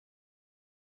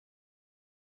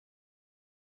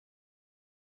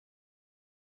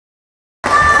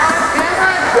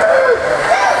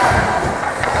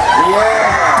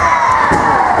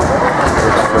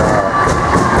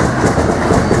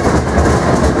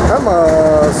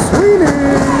Emma Sweeney.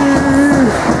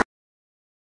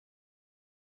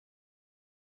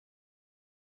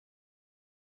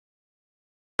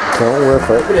 Don't whiff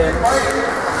it.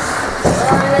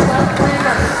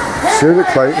 Shoot it,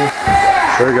 Clayton.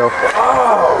 There you go.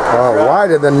 Oh,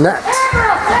 wide of the net.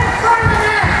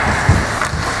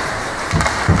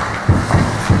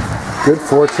 Good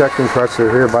forechecking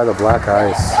pressure here by the black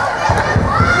ice.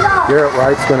 Garrett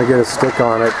Wright's going to get a stick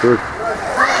on it. There's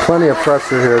plenty of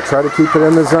pressure here. Try to keep it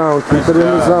in the zone. Keep it in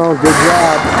the zone. Good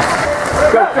job.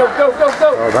 Go, go, go, go,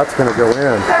 go. Oh, that's going to go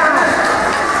in.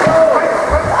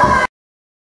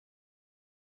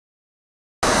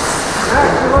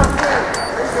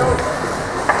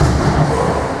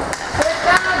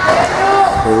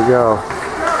 Here we go.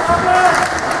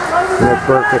 Nick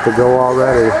Burke with the goal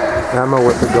already. Emma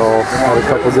with the goal. Had a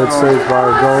couple good saves by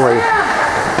our goalie.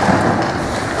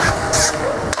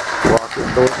 Walker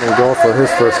Thornton in goal for his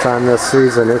first time this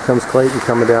season. Here comes Clayton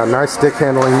coming down. Nice stick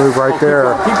handling move right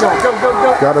there. Keep going, go, go,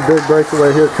 go. Got a big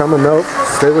breakaway here coming. Nope.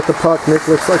 Stay with the puck. Nick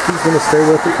looks like he's going to stay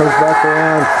with it. Comes back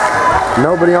around.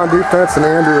 Nobody on defense, and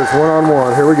Andrew is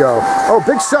one-on-one. Here we go. Oh,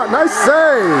 big shot. Nice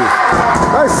save.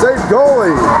 Nice save,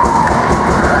 goalie.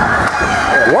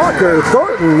 Walker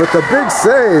Thornton with a big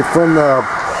save from the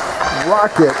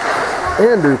Rocket,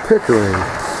 Andrew Pickering.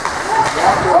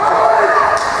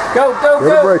 Go, go, Good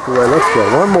go. breakaway. Let's go.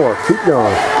 One more. Keep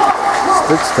going.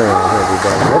 Stick stand,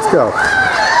 everybody. Let's go.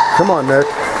 Come on, Nick.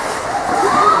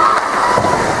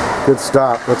 Good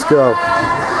stop. Let's go.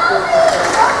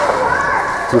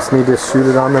 Just need to shoot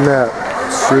it on the net.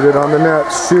 Shoot it on the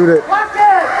net. Shoot it.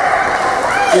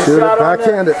 Shoot it.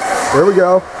 Backhand it. There we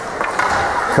go.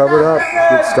 Covered up.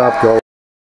 Good stop, goal.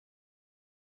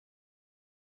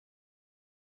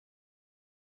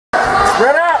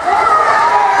 Spread out.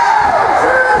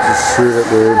 Just shoot it,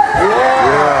 dude.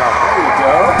 Yeah. There you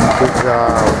go. Good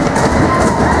job.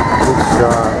 Good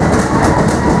shot.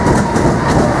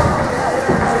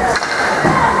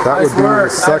 That would be the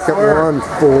second one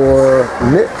for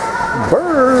Nick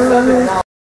Burke.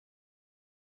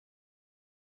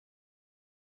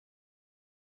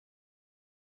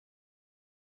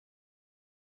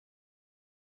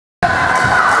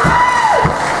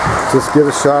 Just get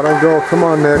a shot on goal. Come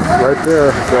on, Nick. Right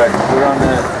there. That's right. Put it on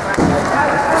that.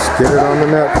 Just get it on the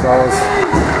net, fellas.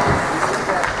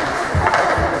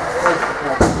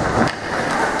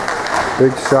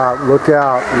 Big shot. Look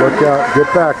out. Look out. Get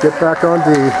back. Get back on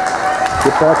D.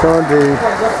 Get back on D.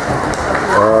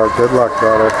 Good luck,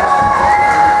 brother.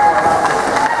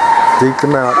 Deked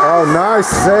him out. Oh, nice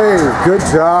save. Good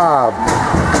job.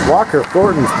 Walker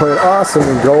Thornton's playing awesome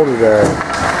in goal today.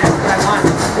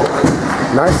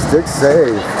 Nice stick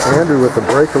save. Andrew with the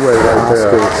breakaway right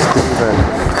there. Steven.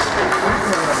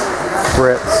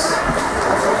 Fritz.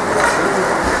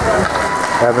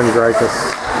 Evan Greikus.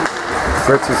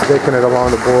 Fritz is sticking it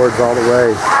along the boards all the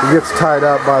way. He gets tied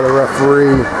up by the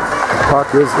referee.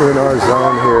 Puck is in our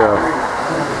zone here.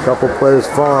 Couple players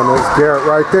falling. There's Garrett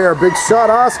right there. Big shot,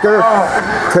 Oscar.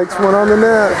 Takes one on the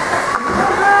net.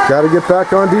 Got to get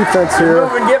back on defense here.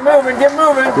 Get moving, get moving, get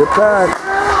moving. Get back.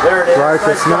 There it is. Right,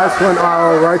 this nice one.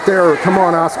 Oh, right there. Come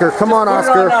on, Oscar. Come on,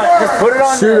 Oscar. Just put it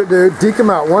on. Shoot it, dude. Deke him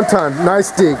out one time.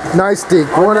 Nice deke. Nice deke.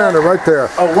 One under right there.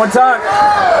 Oh, one time.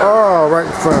 Oh, right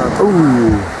in front.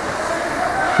 Ooh.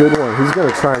 Good one. He's going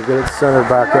to try and get it centered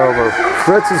back over.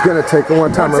 Fritz is going to take a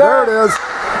one-timer. There it is.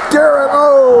 Garrett,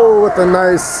 oh, with a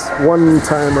nice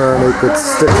one-timer, and they could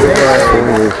stick it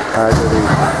right. Haggerty,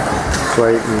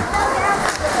 Clayton,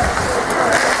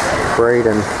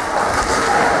 Braden.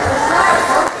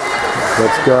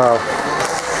 Let's go.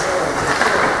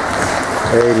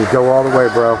 Aiden, go all the way,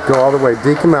 bro. Go all the way.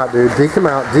 Deke him out, dude. Deke him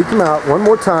out. Deke him out. One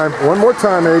more time. One more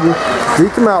time, Aiden.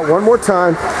 Deke him out. One more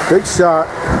time. Big shot.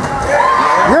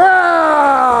 Yeah!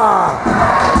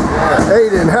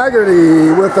 Aiden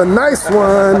Haggerty with a nice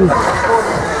one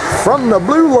from the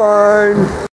blue line.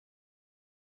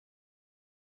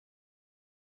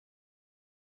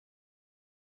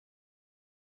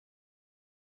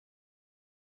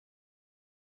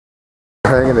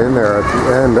 Hanging in there at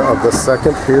the end of the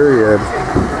second period.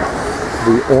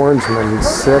 The Orangemen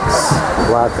 6,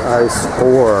 Black Ice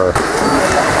 4.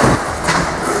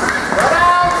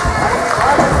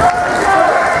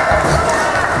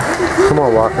 Come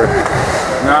on, Walker.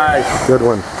 Nice. Good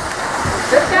one.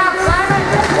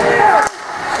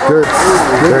 Good.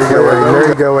 There you go, Aiden. There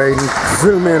you go, Aiden.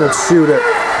 Zoom in and shoot it.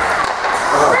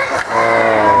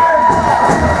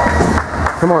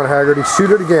 Come on, Haggerty.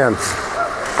 Shoot it again.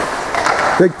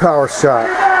 Big power shot.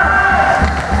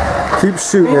 Keep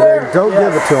shooting it, Aiden. Don't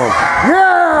give it to him.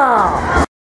 Yeah!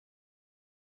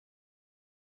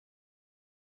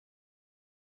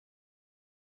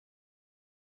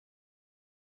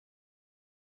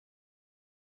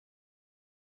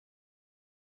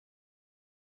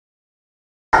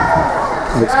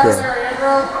 Let's go.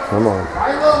 Come on.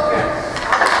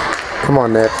 Come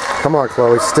on, Nick. Come on,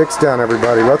 Chloe. Sticks down,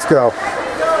 everybody. Let's go.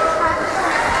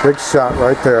 Big shot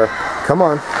right there. Come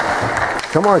on.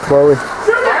 Come on, Chloe.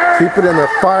 Keep it in there.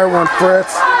 Fire one,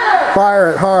 Fritz. Fire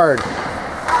it hard.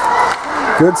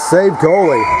 Good save,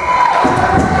 goalie.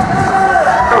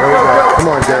 There we go. Come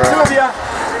on, Garrett.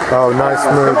 Oh, nice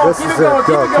move. This is it.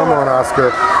 Go. Come on,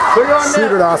 Oscar.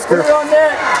 Shoot it, Oscar.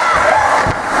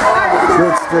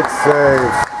 Good stick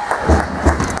save.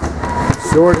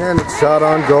 Short-handed shot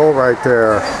on goal right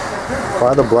there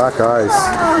by the Black Ice.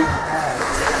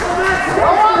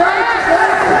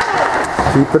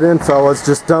 Keep it in, fellas.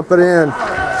 Just dump it in.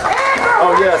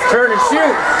 Oh, yes. Turn and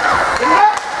shoot.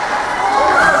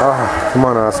 Oh, come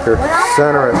on, Oscar.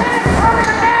 Center it.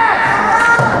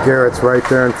 Garrett's right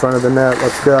there in front of the net.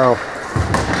 Let's go.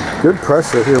 Good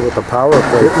pressure here with the power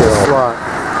play kill. Slot.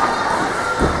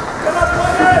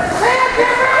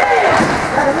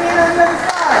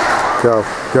 Go,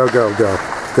 go, go, go.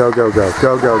 Go, go, go.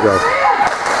 Go, go, go.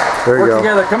 There you go. Work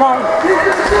together. Come on.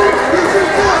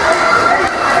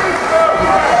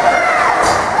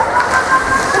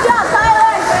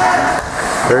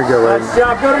 There you go, Aiden. Nice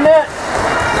job. Go to net.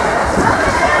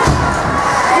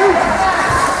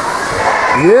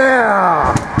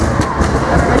 Yeah!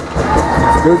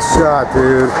 Good shot,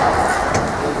 dude.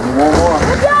 One more.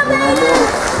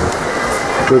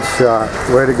 Good shot.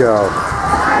 Way to go.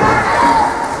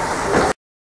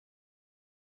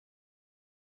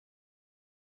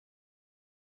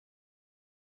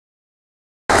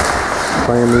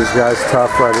 Playing these guys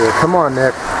tough right here. Come on,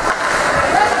 Nick.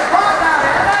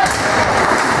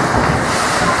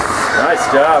 Nice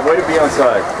job. Way to be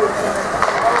onside.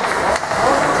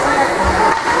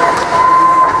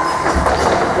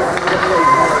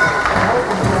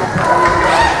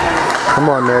 Come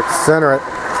on, Nick. Center it.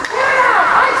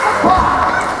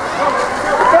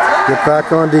 Get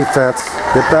back on defense.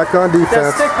 Get back on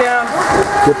defense. Stick down.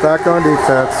 Get back on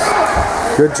defense.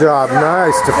 Good job.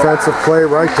 Nice defensive play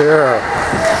right there.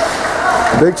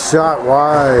 Big shot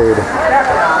wide.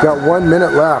 Got 1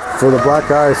 minute left for the Black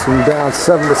Ice from down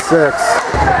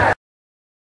 7-6.